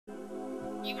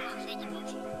You are a fake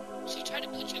abortion. She tried to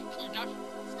put you up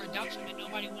for adoption, but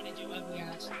nobody wanted your ugly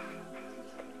ass.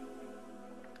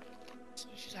 So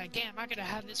she's like, damn, I gotta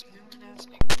have this grown ass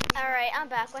nigga. Alright, I'm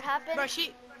back. What happened? Bro,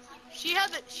 she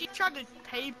tried to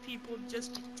pay people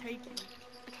just to take you.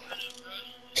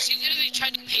 She literally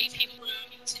tried to pay people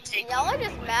to take Y'all are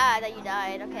just mad that you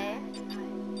died, okay?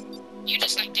 You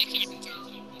just like dicking.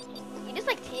 You just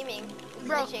like teaming.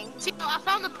 Bro, Glitching. see, I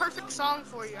found the perfect song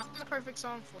for you. I found the perfect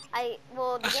song for you.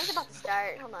 Well, the game's about to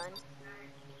start. Hold on.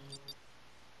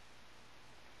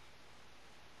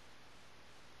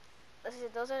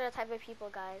 Those are the type of people,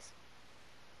 guys.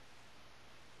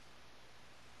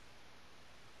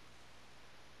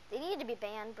 They need to be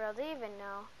banned, bro. They even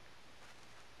know.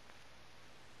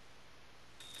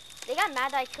 They got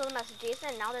mad that I killed him as Jason,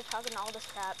 and now they're talking all this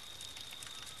crap.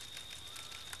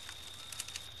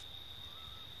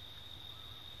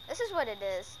 This is what it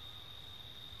is.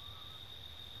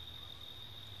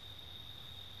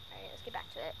 Alright, let's get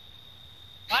back to it.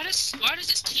 Why does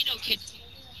this Tino kid?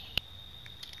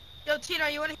 Yo, Tino,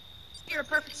 you wanna hear a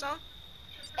perfect song?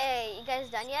 Hey, you guys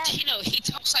done yet? Tino, he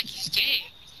talks like he's gay.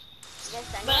 You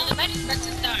guys done Well, yet? the man is that's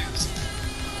his nerves.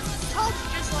 Told you,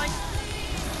 just like.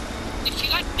 If you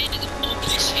like men in the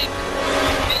bullshit shit,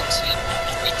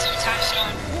 it's your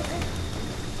Tyshawn.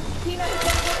 Tina, you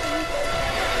can't get the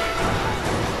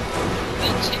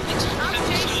It's your Tyshawn.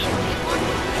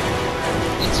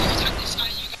 It's your Tyshawn.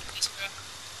 You got this, bro.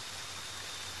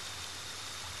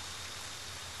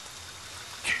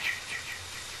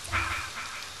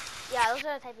 Yeah, those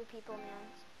are the type of people, man.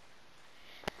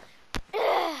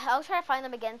 I'll try to find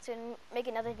them again soon, make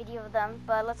another video of them,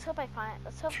 but let's hope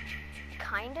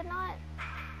kinda not.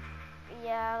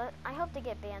 Yeah, I hope they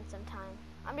get banned sometime.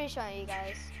 I'm just showing you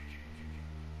guys.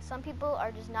 Some people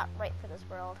are just not right for this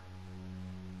world.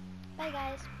 Bye,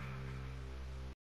 guys.